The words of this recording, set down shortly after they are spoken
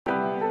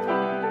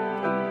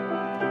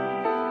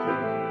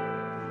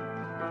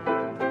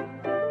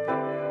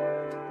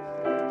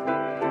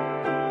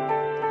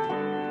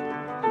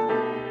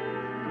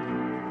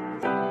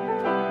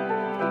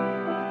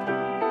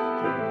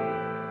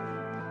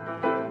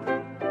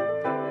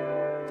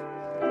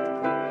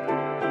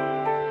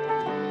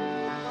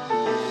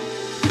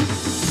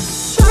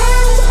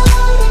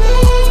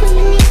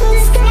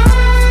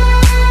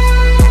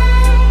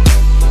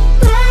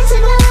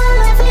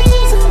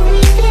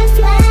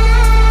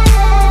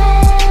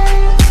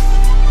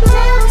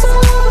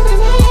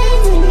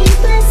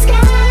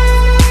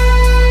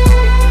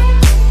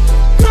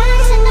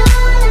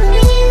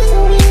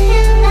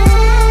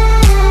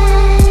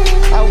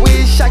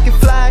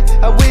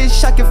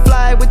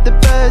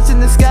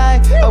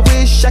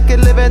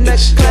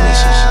the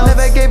cloud.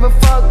 Never gave a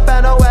fuck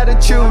about no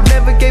attitude,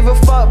 never gave a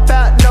fuck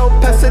about no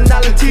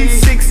personality.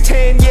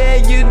 6'10", yeah,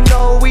 you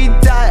know we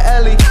die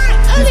early.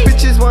 These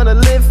bitches wanna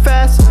live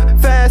fast,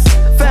 fast,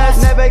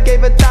 fast. Never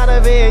gave a thought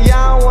of it, yeah,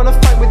 I don't wanna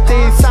fight with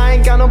these. I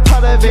ain't got no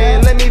part of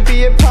it, let me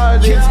be a part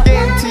of this.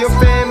 Get into your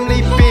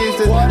family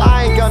business,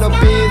 I ain't got no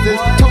business.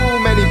 Too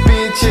many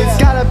bitches,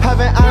 got a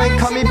private island,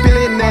 call me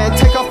billionaire.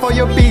 Take off all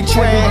your beach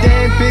wear.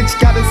 Damn bitch,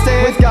 gotta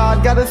stay with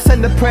God, gotta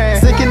send a prayer.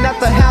 Sneaking out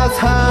the house,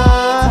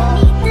 huh?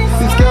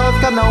 These girls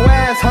got no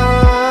ass,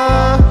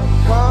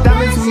 huh?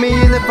 Diamonds with me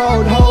in the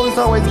boat, hoes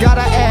always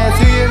gotta ask.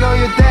 Do you know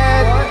your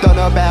dad? Don't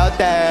know about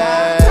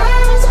that.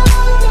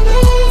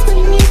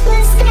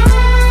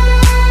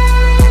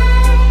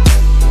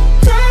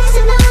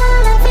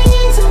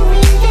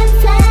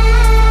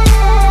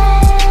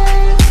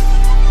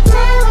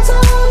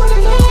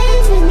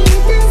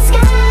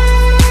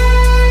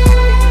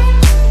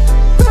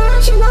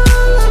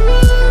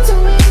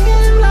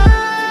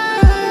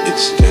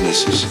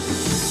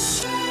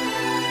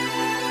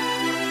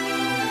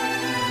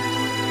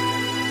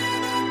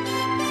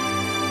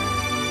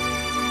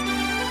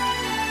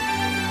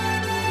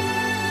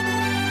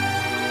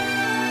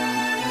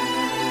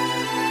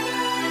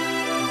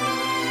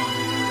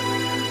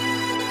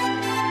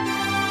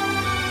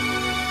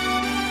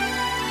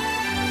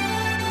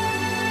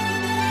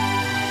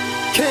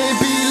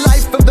 Can't be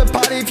life of the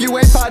party if you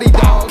ain't party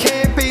dog.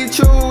 Can't be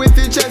true if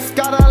you just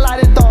got a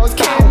lot of dogs.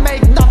 Can't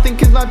make nothing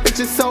cause my bitch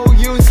is so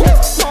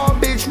useless. Small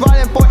bitch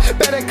riding boy,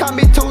 better call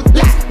me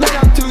toothless. Man,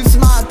 I'm too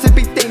smart to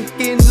be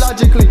thinking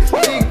logically.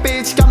 Big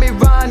bitch got me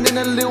running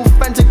a little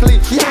frantically.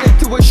 Headed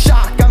to a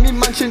shot, got me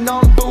munching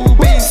on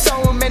boobies.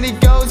 So many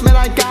girls, man,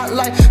 I got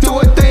like 2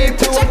 or 3,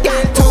 2 or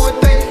 3, 2 or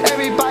 3.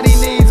 Everybody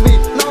needs me,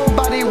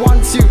 nobody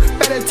wants you.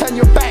 Better turn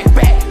your back,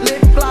 back.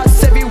 Lip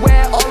gloss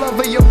everywhere, all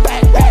over your back.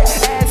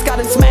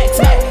 Smack,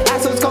 smack,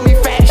 assholes call me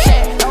fat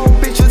shit. Oh,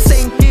 bitch was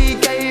sinky,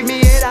 gave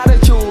me an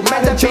attitude.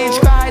 Made that bitch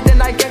cry,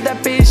 then I gave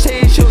that bitch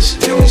tissues.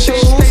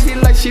 Crazy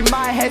like she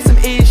might have some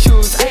issues.